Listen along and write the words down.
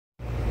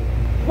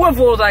What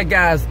will that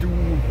guys do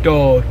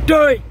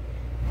today?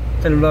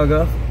 Turn the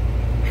vlog off.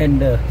 Head in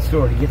the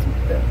store to get some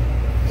stuff.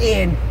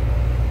 And,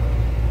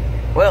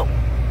 well,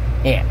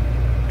 yeah.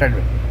 Try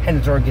to head in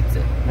the store and get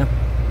some, you know?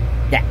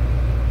 Yeah.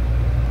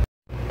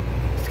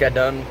 Just got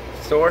done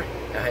store.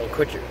 Now I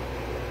quit your.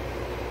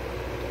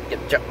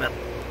 Get the jump milk.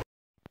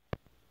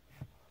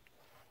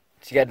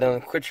 Just got done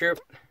quit trip.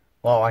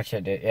 Well, actually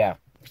I did, yeah.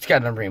 Just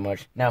got done pretty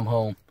much. Now I'm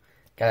home.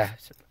 Gotta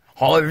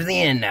haul everything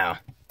in now.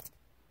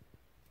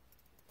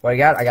 What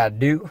I gotta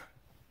do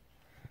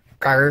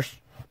crackers,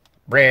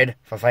 bread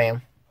for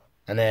fam,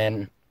 and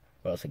then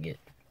what else I get?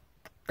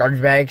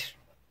 Garbage bags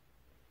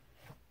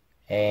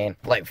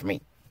and plate for me.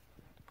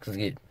 Cause it's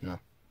good, you know.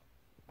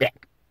 Yeah.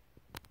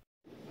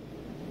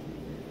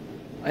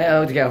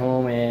 Well, I just got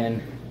home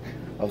and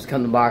I was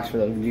cutting the box for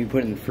the you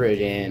put it in the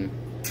fridge and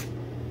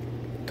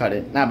cut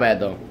it. Not bad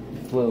though.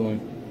 Little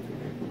one.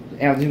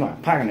 And I was using my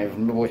pocket knife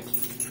from the boy.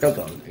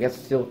 I guess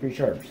it's still pretty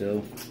sharp,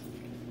 so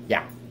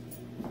yeah.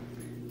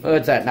 Well,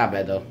 it's not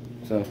bad though.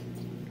 So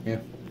yeah.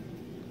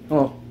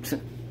 Well,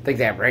 think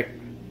that right.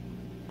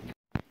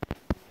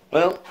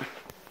 Well,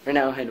 right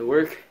now I had to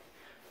work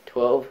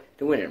 12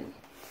 to winter.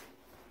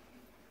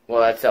 Well,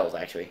 that's Stell's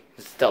actually.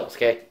 It's Stell's,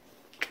 okay?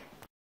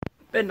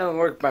 Been done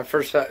work my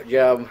first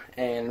job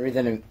and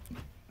everything.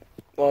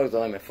 Well, it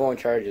was my phone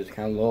charge is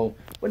kind of low,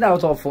 but now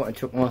it's all full.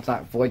 Well, it's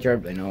not fully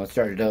charged, but no, it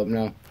started up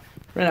now.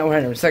 Right now we're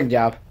having our second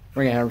job.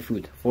 We're gonna have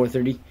food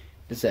 4:30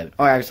 to 7.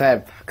 Oh, I actually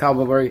have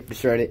cowboy burger,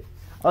 destroyed it.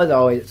 As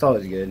always, it's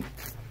always good.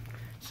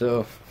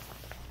 So,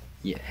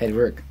 yeah, head to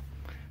work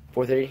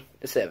 4:30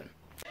 to 7.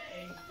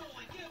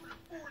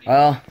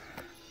 Well,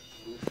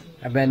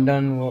 I've been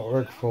done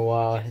work for a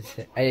while.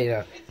 I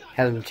ate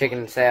had some chicken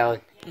and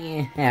salad.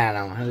 Yeah, I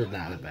don't know, it was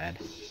not as bad.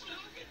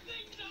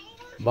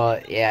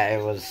 But yeah,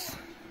 it was.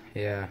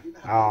 Yeah,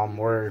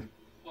 we're.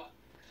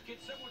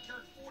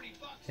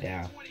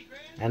 Yeah,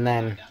 and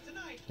then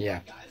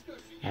yeah.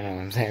 I know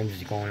what I'm saying, I'm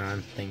just going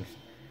on things.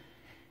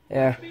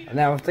 Yeah, and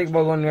now I was thinking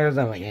about going there, I'm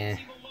like, eh.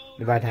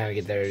 By the time we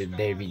get there,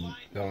 they'd be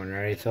going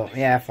already, so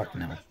yeah, fuck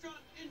no.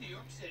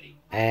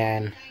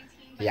 And,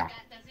 yeah.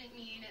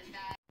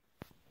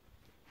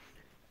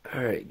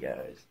 Alright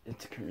guys,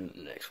 it's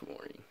currently the next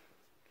morning.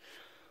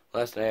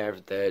 Last night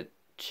after that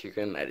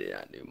chicken, I did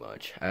not do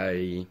much.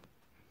 I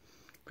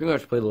pretty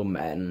much played a little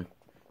Madden,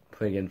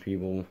 played against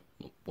people,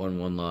 won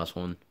one, lost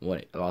one.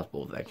 I lost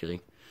both actually.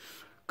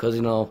 Because,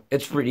 you know,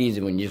 it's pretty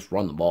easy when you just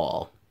run the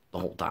ball the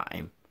whole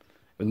time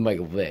with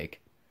Michael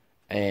Vick.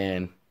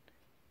 And,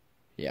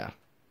 yeah.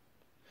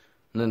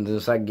 And then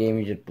the second game,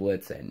 you just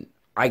blitz. And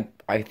I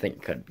think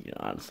it could be,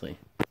 honestly.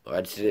 But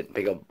I just didn't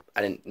pick up.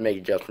 I didn't make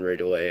adjustment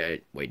right away.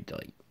 I waited till,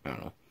 like, I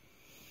don't know.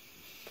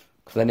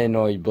 Because I didn't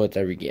know he blitz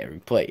every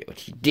play,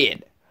 which he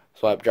did.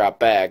 So I dropped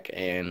back,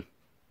 and,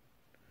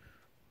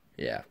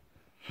 yeah.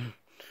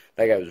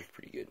 That guy was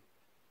pretty good.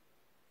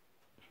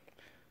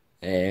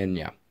 And,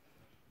 yeah.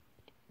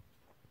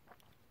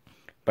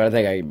 But I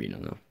think I can beat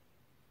him, though.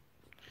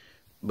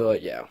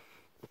 But, yeah.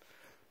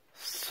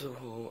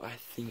 So, I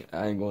think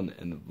I'm going to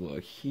end the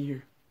vlog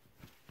here.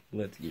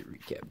 Let's get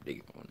recap.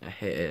 Dig on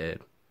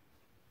ahead.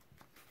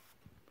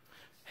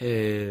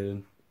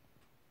 Head.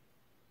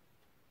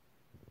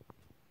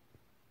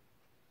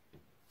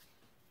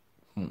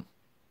 I'm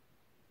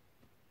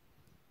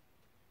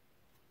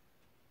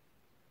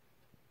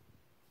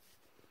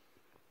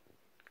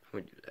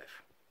going to do that.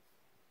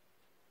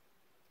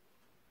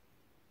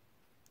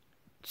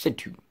 Said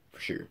 2, for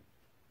sure.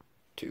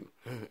 2.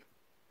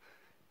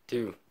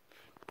 2.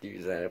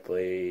 Dudes that I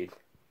played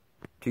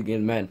 2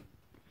 games, man.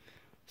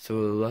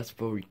 So that's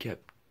what recap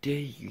today.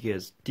 You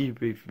guys did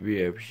very,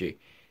 very appreciate.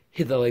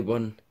 Hit that like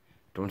button.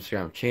 Don't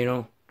subscribe to my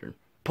channel. Turn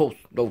post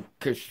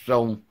notification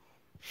on.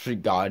 See you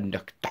guys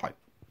next time.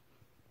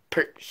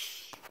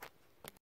 Peace.